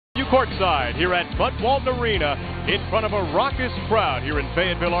courtside here at Bud Walton Arena in front of a raucous crowd here in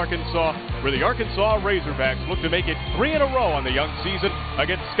Fayetteville, Arkansas, where the Arkansas Razorbacks look to make it 3 in a row on the young season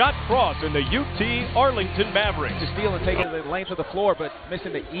against Scott Cross and the UT-Arlington Mavericks. Just stealing, taking the length of the floor, but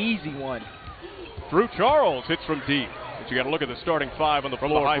missing the easy one. Drew Charles hits from deep. But you got to look at the starting five on the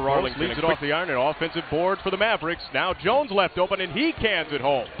floor for Arlington. Leads it off the iron, an offensive board for the Mavericks. Now Jones left open, and he cans it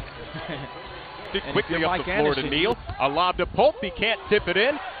home. Quickly up the floor to Neal. A lob to Pope. He can't tip it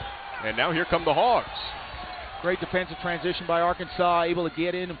in. And now here come the Hogs. Great defensive transition by Arkansas, able to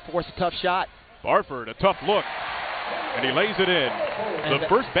get in and force a tough shot. Barford, a tough look. And he lays it in. The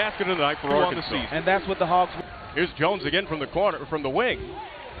first basket of the night for Arkansas. On the season. And that's what the Hogs. Here's Jones again from the corner, from the wing.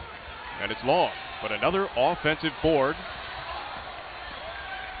 And it's long. But another offensive board.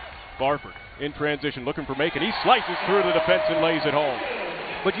 Barford in transition, looking for Macon. He slices through the defense and lays it home.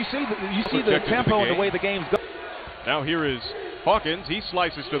 But you see the tempo and the way the game's going. Now here is Hawkins. He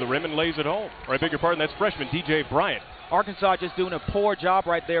slices to the rim and lays it home. Or I beg your pardon, that's freshman DJ Bryant. Arkansas just doing a poor job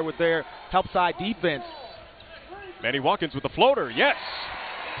right there with their help side defense. Manny Watkins with the floater. Yes.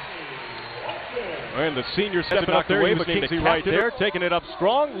 And the senior stepping up there. He was Kingsley right there, taking it up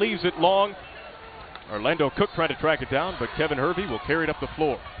strong, leaves it long. Orlando Cook trying to track it down, but Kevin Hervey will carry it up the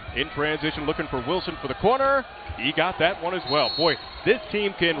floor. In transition, looking for Wilson for the corner. He got that one as well. Boy, this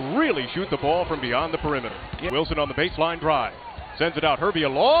team can really shoot the ball from beyond the perimeter. Yeah. Wilson on the baseline drive. Sends it out. Hervey a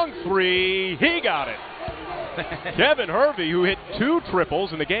long three. He got it. Kevin Hervey, who hit 2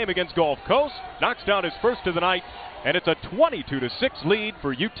 triples in the game against Gulf Coast, knocks down his first of the night, and it's a 22-6 lead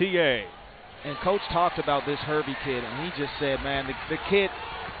for UTA. And Coach talked about this Hervey kid, and he just said, man, the kid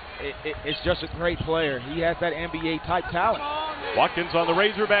is just a great player. He has that NBA-type talent. Watkins on the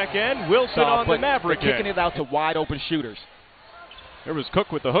Razorback end, Wilson on the Maverick end. Kicking it out to wide-open shooters. There was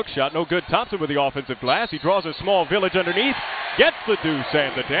Cook with the hook shot, no good. Thompson with the offensive glass. He draws a small village underneath, gets the deuce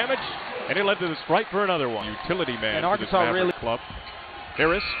and the damage, and he led to the Sprite for another one. Utility man and for Arkansas this Maverick really club.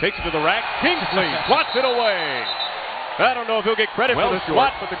 Harris takes it to the rack. Kingsley swats it away. I don't know if he'll get credit for the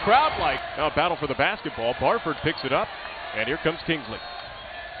swat, but the crowd likes. Now a battle for the basketball. Barford picks it up, and here comes Kingsley.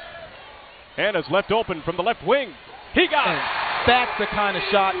 Hannah's left open from the left wing. He got it. That's the kind of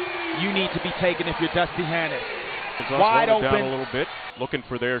shot you need to be taking if you're Dusty Hannah. Wide open. Down a little bit, looking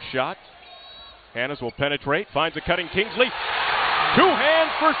for their shot. Hannah's will penetrate, finds a cutting Kingsley. 2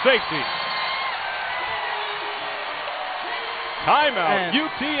 hands for safety. Timeout,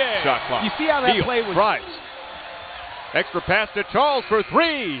 UTA. Shot clock. You see how that play was? Price. Extra pass to Charles for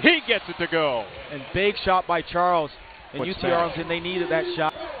 3. He gets it to go. And big shot by Charles. And UT-Arlington, they needed that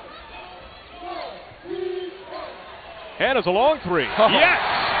shot. Hannah's a long 3. Oh, yes!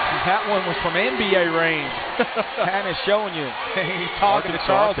 That one was from NBA range. Hannah's showing you. He's talking to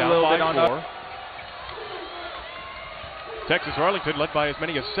Charles a little bit on that. Texas-Arlington led by as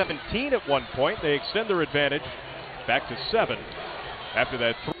many as 17 at one point. They extend their advantage back to 7. After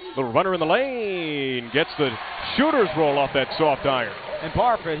that, little runner in the lane gets the shooter's roll off that soft iron. And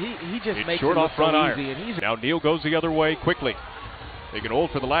Barford, he just makes short it off look front so iron. easy. And now Neal goes the other way quickly. They can hold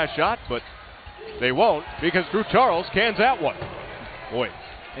for the last shot, but they won't because Drew Charles cans that one. Boy.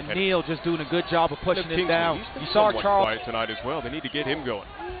 And Neal just doing a good job of pushing it down. You saw Charles quiet tonight as well. They need to get him going.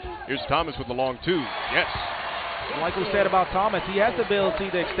 Here's Thomas with the long 2. Yes. Like we said about Thomas, he has the ability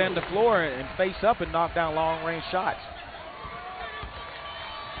to extend the floor and face up and knock down long-range shots.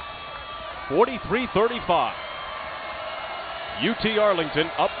 43-35. UT-Arlington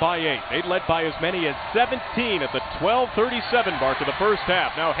up by 8. They led by as many as 17 at the 12:37 mark of the first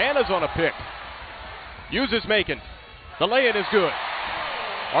half. Now Hannah's on a pick. Uses Macon. The lay-in is good.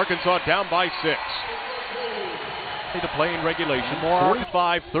 Arkansas down by 6. To play in regulation.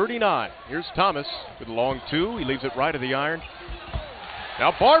 45-39. Here's Thomas with a long 2. He leaves it right of the iron.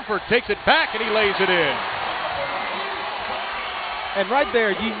 Now Barford takes it back and he lays it in. And right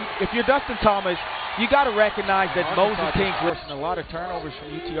there, if you're Dustin Thomas, you got to recognize that Moses King's forcing a lot of turnovers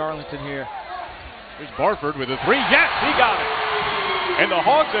from UT-Arlington here. Here's Barford with a 3. Yes, he got it. And the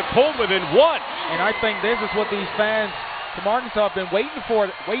Hogs have pulled within 1. And I think this is what these fans from Arkansas have been waiting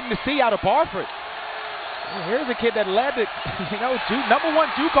for, waiting to see out of Barford. Here's a kid that led it, number 1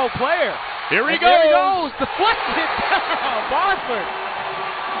 JUCO player. Here he goes. There he goes, deflected down. Barford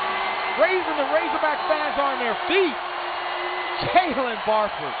raising the Razorback fans on their feet. Jalen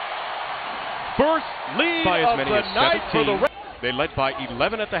Barford. First lead by as of many the as night 17. for the They led by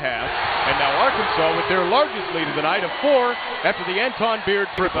 11 at the half, and now Arkansas with their largest lead of the night of 4 after the Anton Beard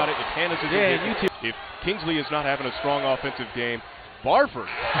trip out. If Hannah's if Kingsley is not having a strong offensive game, Barford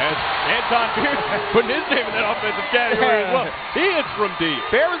has Anton Beard putting his name in that offensive category as well. He hits from deep.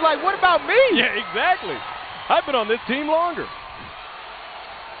 Bear was like, what about me? Yeah, exactly. I've been on this team longer.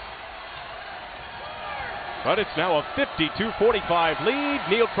 But it's now a 52-45 lead.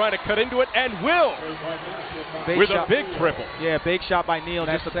 Neal trying to cut into it, and will with a big triple. Yeah, big shot by Neal.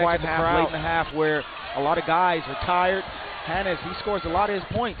 That's the quiet half, late in the half, where a lot of guys are tired. Hannes, he scores a lot of his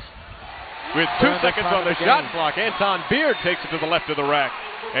points. With 2 seconds on the shot clock, Anton Beard takes it to the left of the rack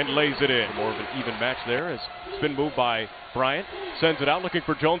and lays it in. More of an even match there as spin move by Bryant. Sends it out looking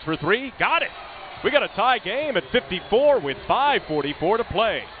for Jones for three. Got it. We got a tie game at 54 with 5:44 to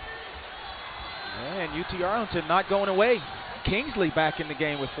play. And UT-Arlington not going away. Kingsley back in the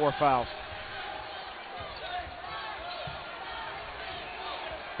game with 4 fouls.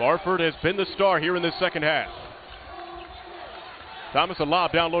 Barford has been the star here in this second half. Thomas a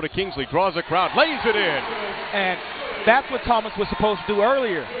lob down low to Kingsley, draws a crowd, lays it in. And that's what Thomas was supposed to do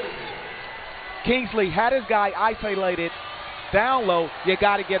earlier. Kingsley had his guy isolated down low. You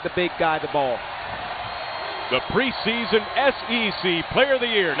got to get the big guy the ball. The preseason SEC Player of the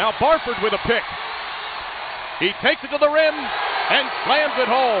Year. Now Barford with a pick. He takes it to the rim and slams it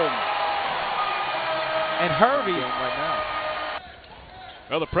home. And Hervey right now.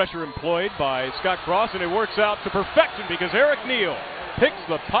 Well, the pressure employed by Scott Cross, and it works out to perfection because Eric Neal picks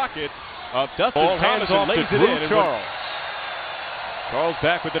the pocket of Dustin Thomas and lays it in. Charles. Charles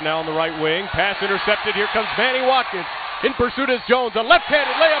back with it now on the right wing. Pass intercepted. Here comes Manny Watkins. In pursuit is Jones. A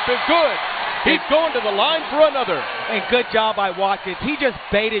left-handed layup is good. He's going to the line for another. And good job by Watkins. He just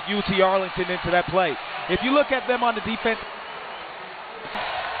baited UT-Arlington into that play. If you look at them on the defense.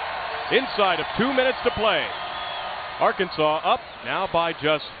 Inside of 2 minutes to play. Arkansas up now by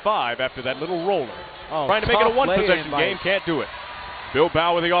just 5 after that little roller. Trying to make it a one-possession game, can't do it. Bill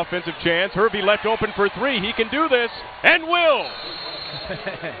Bow with the offensive chance. Hervey left open for three. He can do this, and will.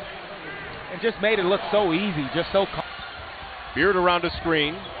 And just made it look so easy, just so. Beard around a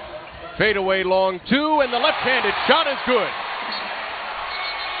screen. Fade away long two, and the left-handed shot is good.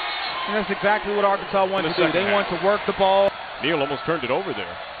 And that's exactly what Arkansas wanted to do. They want to work the ball. Neal almost turned it over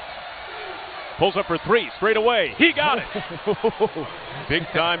there. Pulls up for three, straight away. He got it.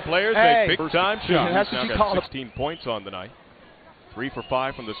 Big-time players make big-time shots. That's now what you got call 16 points on the night. 3 for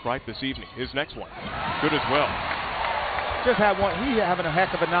 5 from the stripe this evening. His next one, good as well. Just had one. He having a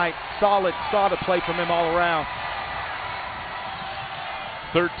heck of a night. Solid play from him all around.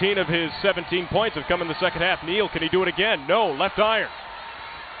 13 of his 17 points have come in the second half. Neal, can he do it again? No, left iron.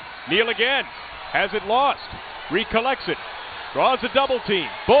 Neal again, has it lost, recollects it, draws a double team.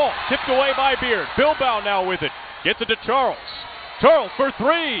 Ball tipped away by Beard. Bilbao now with it, gets it to Charles. Charles for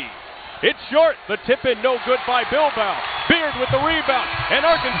three. It's short. The tip in no good by Bilbao. Beard with the rebound, and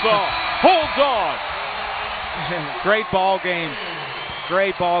Arkansas holds on. Great ball game.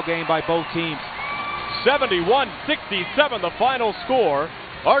 Great ball game by both teams. 71-67 the final score.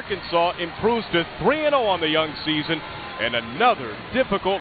 Arkansas improves to 3-0 on the young season, and another difficult